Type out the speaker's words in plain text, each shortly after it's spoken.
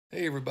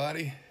Hey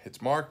everybody,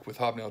 it's Mark with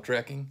Hobnail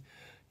Trekking.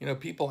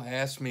 People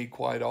ask me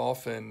quite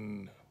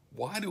often,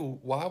 why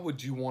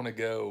would you want to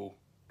go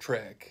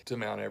trek to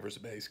Mount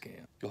Everest Base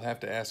Camp? You'll have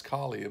to ask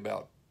Holly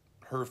about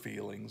her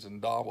feelings and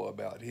Dawa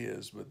about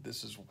his, but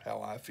this is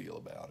how I feel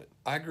about it.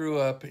 I grew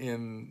up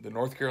in the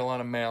North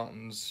Carolina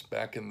mountains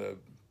back in the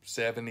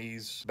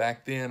 70s.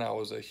 Back then I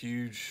was a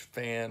huge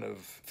fan of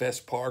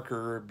Fess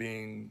Parker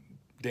being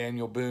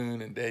Daniel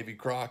Boone and Davy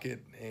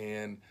Crockett,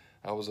 and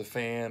I was a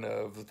fan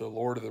of the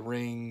Lord of the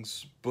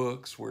Rings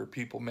books where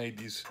people made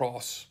these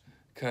cross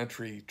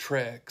country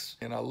treks,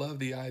 and I love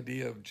the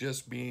idea of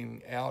just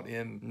being out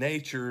in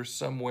nature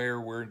somewhere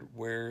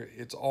where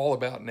it's all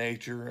about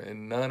nature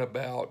and none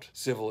about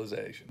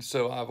civilization.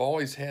 So I've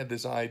always had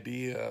this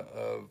idea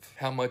of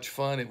how much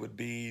fun it would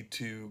be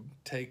to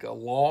take a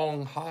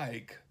long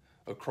hike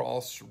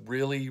across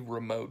really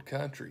remote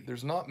country.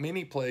 There's not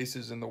many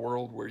places in the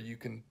world where you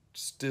can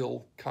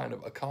still kind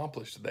of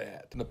accomplish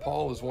that.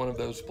 Nepal is one of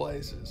those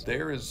places.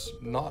 There is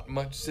not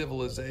much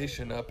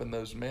civilization up in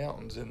those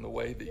mountains in the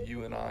way that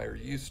you and I are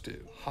used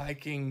to.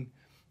 Hiking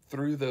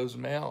through those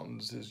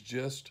mountains is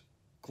just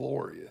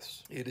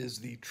glorious. It is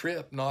the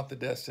trip, not the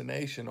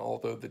destination,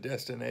 although the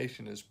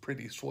destination is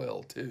pretty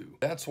swell too.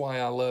 That's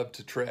why I love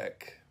to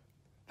trek.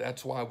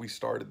 That's why we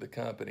started the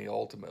company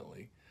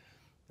ultimately.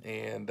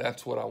 And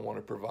that's what I want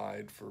to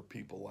provide for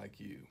people like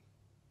you.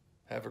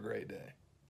 Have a great day.